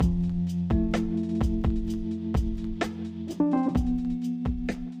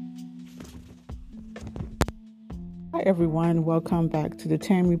everyone. Welcome back to the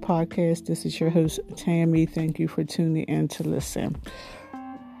Tammy podcast. This is your host, Tammy. Thank you for tuning in to listen.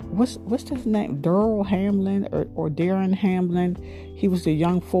 What's his name? Hamlin or Darin Hamlin. He was the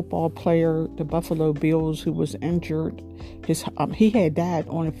young football player, the Buffalo Bills, who was injured. He had died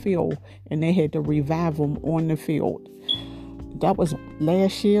on the field, and they had to revive him on the field. That was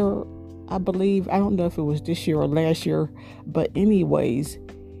last year, I believe. I don't know if it was this year or last year, but anyways,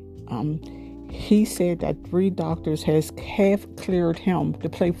 he said that 3 doctors have cleared him to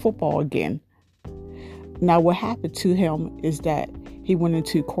play football again. Now, what happened to him is that he went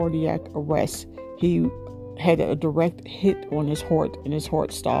into cardiac arrest. He had a direct hit on his heart, and his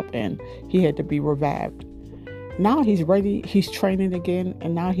heart stopped, and he had to be revived. Now he's ready. He's training again,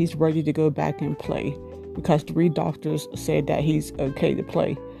 and now he's ready to go back and play because 3 doctors said that he's okay to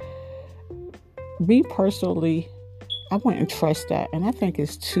play. Me personally, I wouldn't trust that, and I think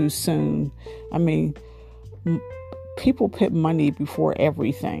it's too soon. I mean, people put money before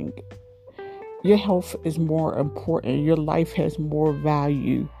everything. Your health is more important. Your life has more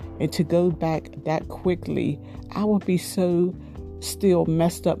value. And to go back that quickly, I would be so still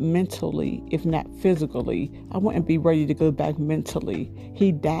messed up mentally, if not physically. I wouldn't be ready to go back mentally.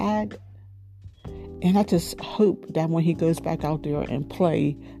 He died. And I just hope that when he goes back out there and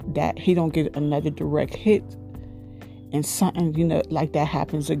play, that he don't get another direct hit and something, like that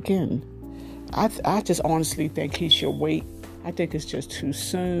happens again. I just honestly think he should wait. I think it's just too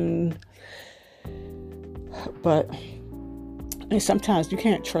soon. And sometimes you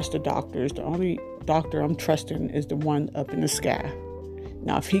can't trust the doctors. The only doctor I'm trusting is the one up in the sky.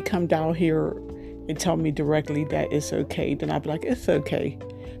 Now, if he come down here and tell me directly that it's okay, then I'd be like, it's okay.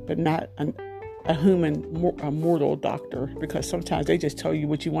 But not a mortal doctor, because sometimes they just tell you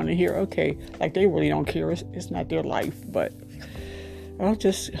what you want to hear. Okay, like they really don't care. It's not their life. But I'll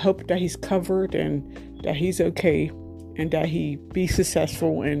just hope that he's covered and that he's okay, and that he be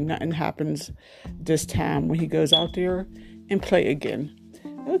successful and nothing happens this time when he goes out there and play again.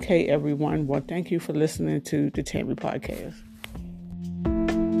 Okay, everyone. Well, thank you for listening to the Tammy Podcast.